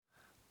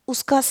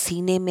उसका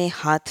सीने में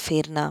हाथ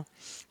फेरना,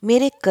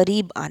 मेरे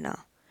करीब आना,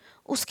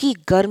 उसकी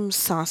गर्म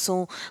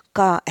सांसों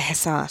का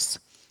एहसास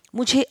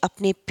मुझे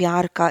अपने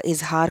प्यार का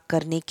इजहार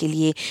करने के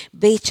लिए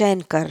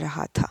बेचैन कर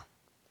रहा था।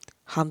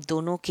 हम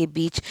दोनों के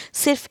बीच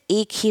सिर्फ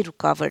एक ही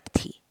रुकावट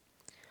थी,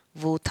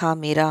 वो था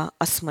मेरा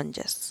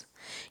असमंजस।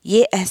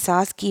 ये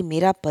एहसास कि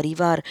मेरा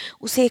परिवार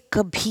उसे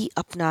कभी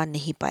अपना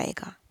नहीं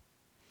पाएगा।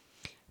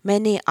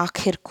 मैंने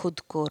आखिर खुद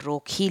को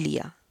रोक ही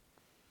लिया।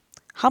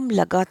 हम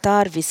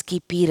लगातार विस्की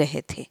पी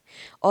रहे थे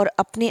और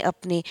अपने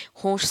अपने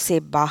होश से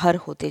बाहर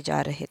होते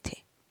जा रहे थे।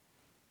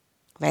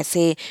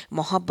 वैसे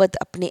मोहब्बत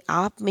अपने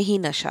आप में ही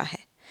नशा है।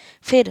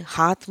 फिर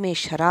हाथ में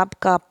शराब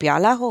का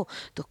प्याला हो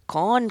तो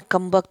कौन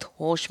कमबख्त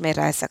होश में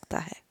रह सकता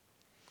है।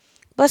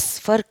 बस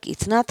फर्क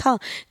इतना था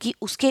कि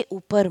उसके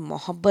ऊपर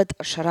मोहब्बत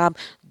और शराब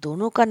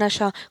दोनों का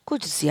नशा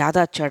कुछ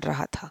ज्यादा चढ़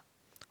रहा था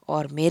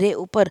और मेरे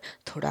ऊपर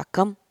थोड़ा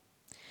कम,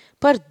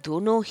 पर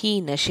दोनों ही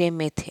नशे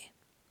में थे।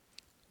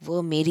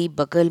 वो मेरी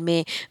बगल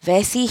में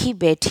वैसी ही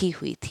बैठी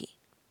हुई थी।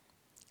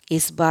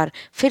 इस बार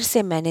फिर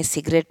से मैंने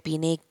सिगरेट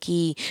पीने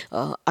की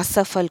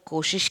असफल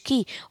कोशिश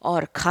की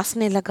और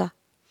खांसने लगा।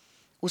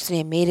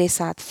 उसने मेरे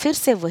साथ फिर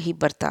से वही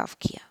बर्ताव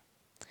किया।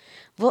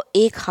 वो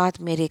एक हाथ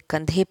मेरे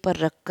कंधे पर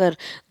रखकर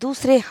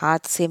दूसरे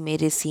हाथ से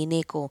मेरे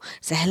सीने को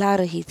सहला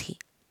रही थी।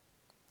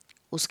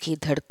 उसकी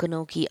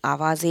धड़कनों की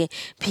आवाजें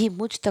भी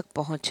मुझ तक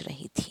पहुंच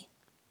रही थी।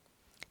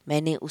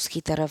 मैंने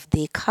उसकी तरफ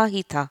देखा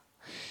ही था।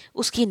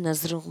 उसकी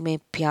नजरों में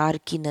प्यार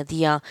की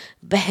नदियां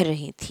बह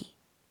रही थी।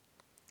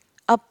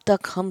 अब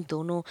तक हम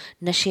दोनों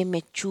नशे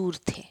में चूर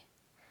थे।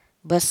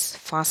 बस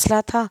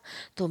फासला था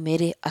तो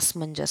मेरे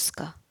असमंजस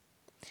का।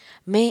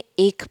 मैं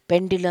एक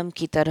पेंडुलम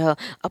की तरह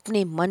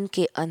अपने मन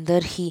के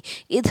अंदर ही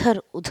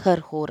इधर उधर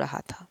हो रहा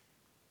था।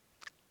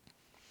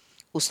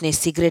 उसने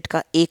सिगरेट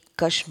का एक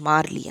कश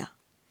मार लिया।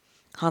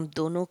 हम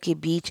दोनों के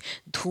बीच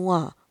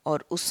धुआं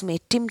और उसमें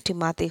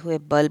टिमटिमाते हुए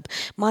बल्ब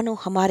मानो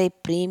हमारे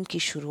प्रेम की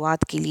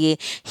शुरुआत के लिए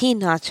ही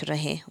नाच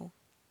रहे हों।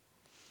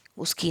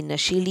 उसकी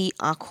नशीली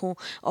आंखों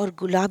और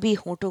गुलाबी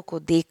होठों को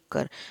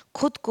देखकर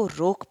खुद को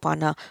रोक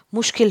पाना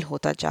मुश्किल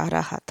होता जा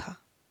रहा था।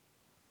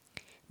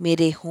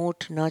 मेरे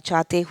होंठ न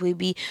चाहते हुए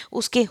भी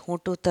उसके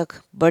होठों तक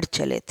बढ़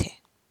चले थे।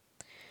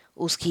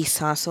 उसकी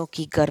सांसों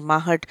की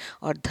गर्माहट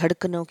और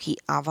धड़कनों की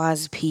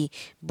आवाज भी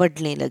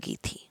बढ़ने लगी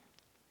थी।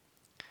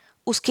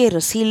 उसके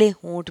रसीले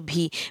होंठ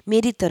भी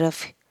मेरी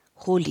तरफ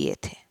हो लिए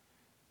थे।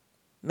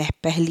 मैं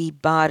पहली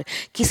बार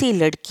किसी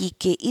लड़की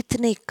के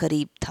इतने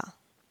करीब था।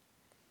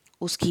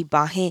 उसकी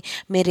बाहें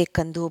मेरे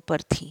कंधों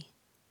पर थीं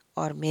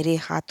और मेरे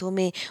हाथों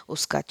में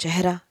उसका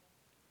चेहरा।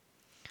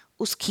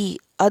 उसकी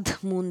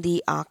अधमूंदी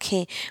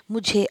आंखें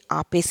मुझे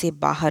आपे से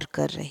बाहर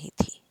कर रही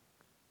थी।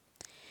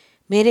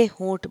 मेरे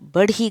होंठ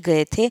बढ़ ही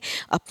गए थे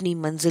अपनी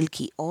मंजिल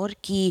की ओर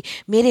कि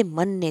मेरे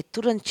मन ने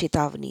तुरंत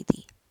चेतावनी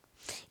दी।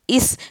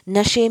 इस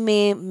नशे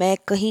में मैं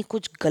कहीं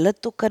कुछ गलत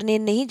तो करने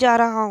नहीं जा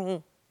रहा हूं,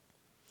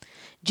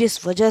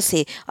 जिस वजह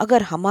से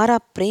अगर हमारा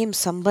प्रेम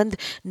संबंध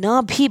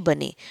न भी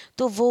बने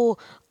तो वो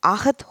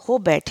आहत हो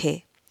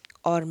बैठे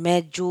और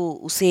मैं जो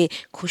उसे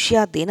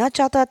खुशियां देना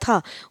चाहता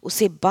था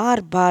उसे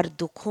बार बार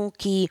दुखों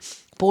की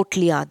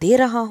पोटलियां दे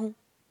रहा हूं।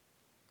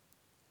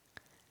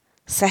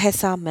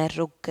 सहसा मैं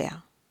रुक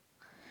गया।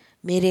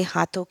 मेरे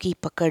हाथों की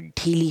पकड़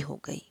ढीली हो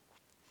गई।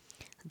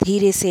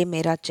 धीरे से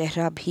मेरा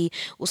चेहरा भी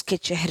उसके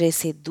चेहरे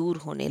से दूर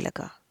होने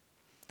लगा।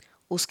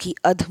 उसकी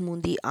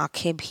अधमूंदी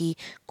आंखें भी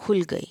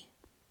खुल गई।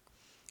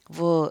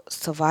 वो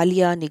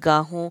सवालिया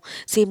निगाहों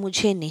से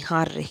मुझे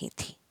निहार रही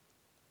थी।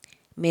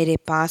 मेरे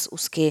पास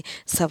उसके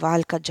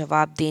सवाल का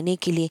जवाब देने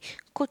के लिए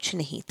कुछ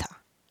नहीं था।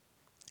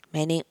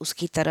 मैंने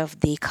उसकी तरफ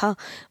देखा,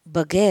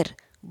 बगैर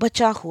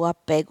बचा हुआ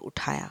पैग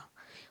उठाया,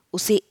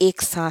 उसे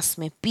एक सांस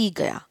में पी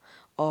गया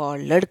और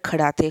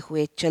लड़खड़ाते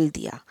हुए चल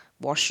दिया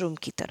वॉशरूम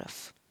की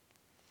तरफ।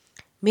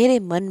 मेरे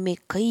मन में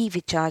कई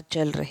विचार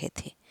चल रहे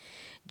थे,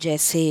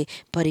 जैसे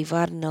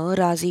परिवार न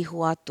राजी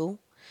हुआ तो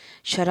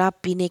शराब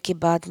पीने के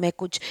बाद मैं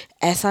कुछ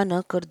ऐसा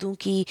न कर दूं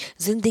कि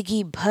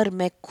जिंदगी भर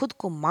मैं खुद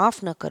को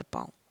माफ न कर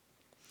पाऊं।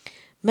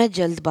 मैं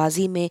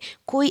जल्दबाजी में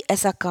कोई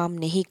ऐसा काम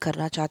नहीं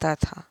करना चाहता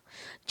था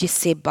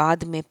जिससे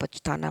बाद में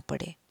पछताना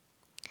पड़े।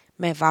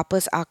 मैं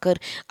वापस आकर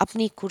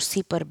अपनी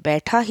कुर्सी पर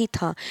बैठा ही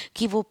था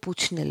कि वो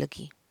पूछने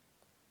लगी,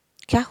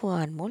 क्या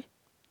हुआ अनमोल?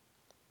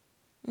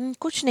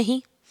 कुछ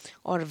नहीं,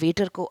 और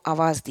वेटर को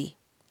आवाज दी,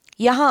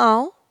 यहां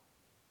आओ।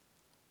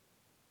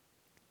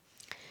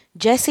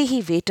 जैसे ही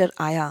वेटर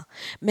आया,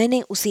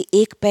 मैंने उसे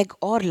एक पैग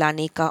और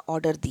लाने का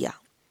ऑर्डर दिया।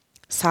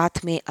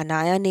 साथ में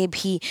अनाया ने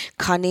भी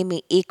खाने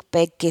में एक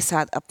पैग के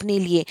साथ अपने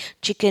लिए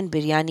चिकन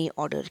बिरयानी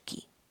ऑर्डर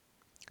की।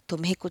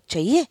 तुम्हें कुछ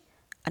चाहिए?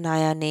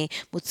 अनाया ने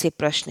मुझसे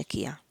प्रश्न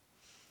किया।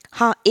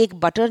 हाँ, एक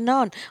बटर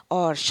नान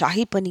और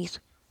शाही पनीर।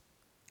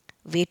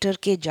 वेटर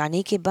के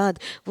जाने के बाद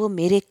वो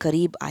मेरे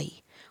करीब आई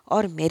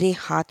और मेरे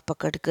हाथ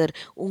पकड़कर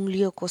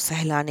उंगलियों को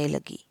सहलाने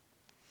लगी।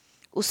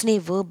 उसने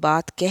वह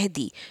बात कह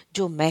दी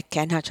जो मैं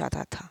कहना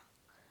चाहता था।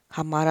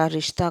 हमारा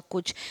रिश्ता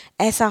कुछ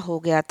ऐसा हो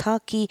गया था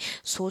कि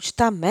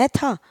सोचता मैं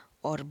था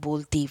और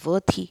बोलती वह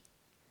थी।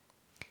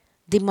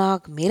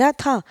 दिमाग मेरा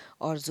था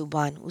और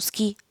जुबान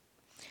उसकी।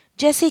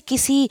 जैसे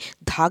किसी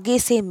धागे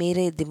से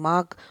मेरे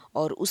दिमाग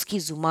और उसकी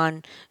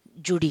जुबान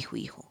जुड़ी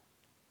हुई हो।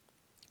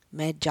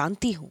 मैं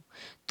जानती हूँ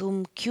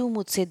तुम क्यों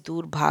मुझसे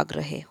दूर भाग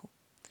रहे हो।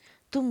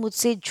 तुम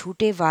मुझसे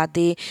झूठे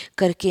वादे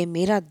करके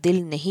मेरा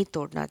दिल नहीं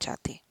तोड़ना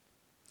चाहते,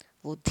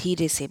 वो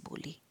धीरे से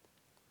बोली।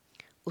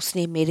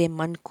 उसने मेरे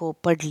मन को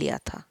पढ़ लिया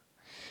था।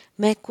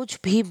 मैं कुछ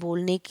भी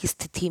बोलने की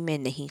स्थिति में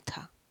नहीं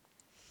था।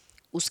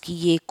 उसकी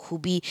ये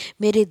खूबी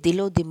मेरे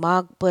दिलो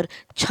दिमाग पर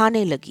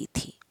छाने लगी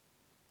थी।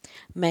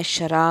 मैं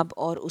शराब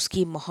और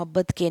उसकी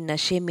मोहब्बत के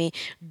नशे में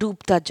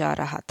डूबता जा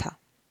रहा था।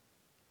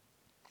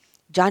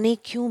 जाने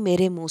क्यों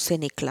मेरे मुंह से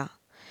निकला,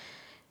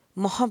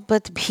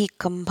 मोहब्बत भी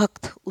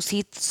कमबख्त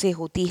उसी से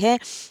होती है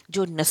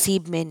जो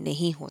नसीब में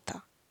नहीं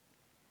होता।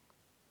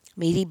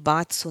 मेरी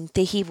बात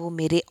सुनते ही वो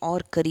मेरे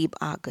और करीब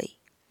आ गई।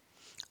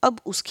 अब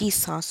उसकी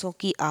सांसों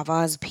की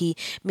आवाज भी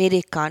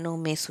मेरे कानों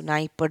में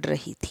सुनाई पड़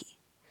रही थी।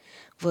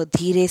 वह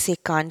धीरे से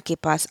कान के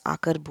पास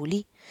आकर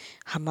बोली,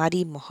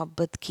 हमारी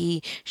मोहब्बत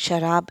की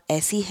शराब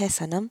ऐसी है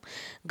सनम,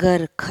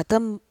 गर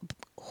खत्म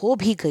हो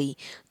भी गई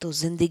तो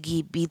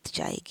जिंदगी बीत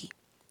जाएगी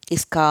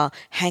इसका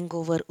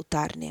हैंगओवर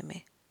उतारने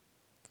में।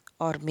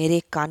 और मेरे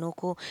कानों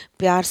को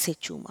प्यार से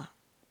चूमा।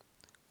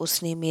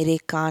 उसने मेरे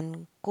कान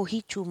को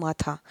ही चूमा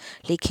था,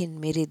 लेकिन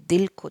मेरे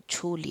दिल को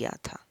छू लिया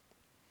था।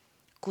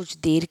 कुछ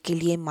देर के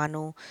लिए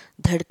मानो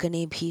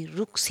धड़कनें भी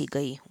रुक सी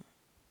गई हूँ।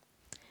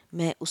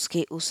 मैं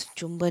उसके उस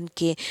चुंबन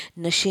के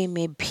नशे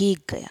में भीग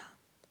गया।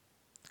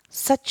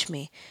 सच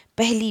में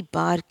पहली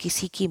बार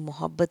किसी की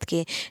मोहब्बत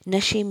के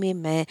नशे में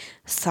मैं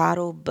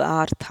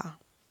सारोबार था।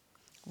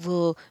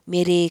 वो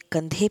मेरे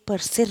कंधे पर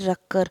सिर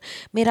रखकर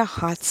मेरा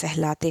हाथ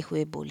सहलाते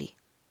हुए बोली,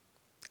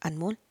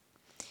 अनमोल,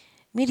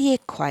 मेरी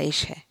एक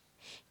ख्वाहिश है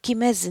कि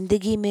मैं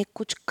जिंदगी में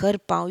कुछ कर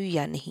पाऊं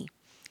या नहीं,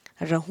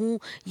 रहूं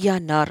या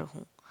ना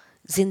रहूं।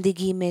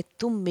 जिंदगी में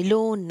तुम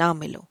मिलो ना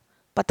मिलो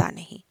पता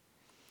नहीं,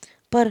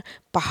 पर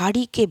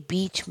पहाड़ी के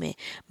बीच में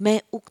मैं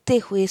उगते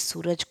हुए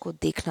सूरज को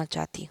देखना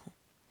चाहती हूँ,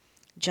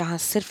 जहाँ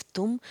सिर्फ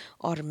तुम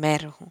और मैं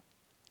रहूं।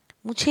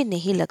 मुझे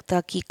नहीं लगता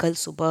कि कल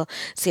सुबह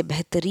से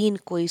बेहतरीन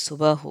कोई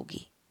सुबह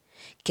होगी।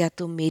 क्या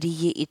तुम मेरी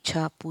ये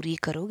इच्छा पूरी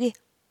करोगे?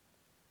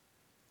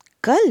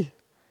 कल?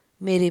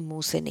 मेरे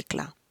मुंह से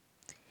निकला।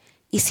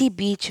 इसी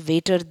बीच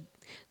वेटर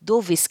 2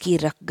 विस्की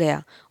रख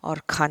गया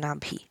और खाना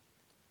भी।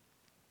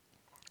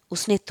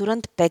 उसने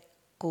तुरंत पैक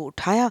को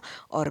उठाया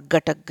और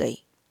गटक गई।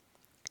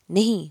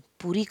 नहीं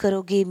पूरी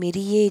करोगे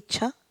मेरी ये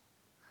इच्छा?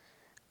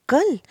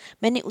 कल?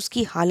 मैंने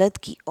उसकी हालत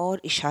की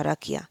ओर इशारा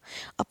किया।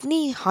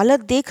 अपनी हालत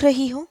देख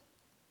रही हो?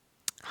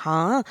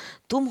 हाँ,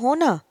 तुम हो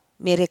ना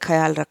मेरे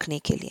ख्याल रखने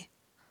के लिए।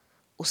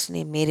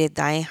 उसने मेरे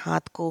दाएं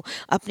हाथ को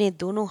अपने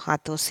दोनों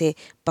हाथों से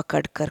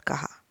पकड़कर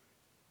कहा।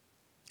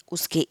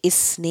 उसके इस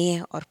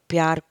स्नेह और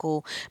प्यार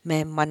को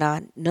मैं मना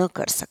न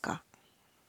कर सका।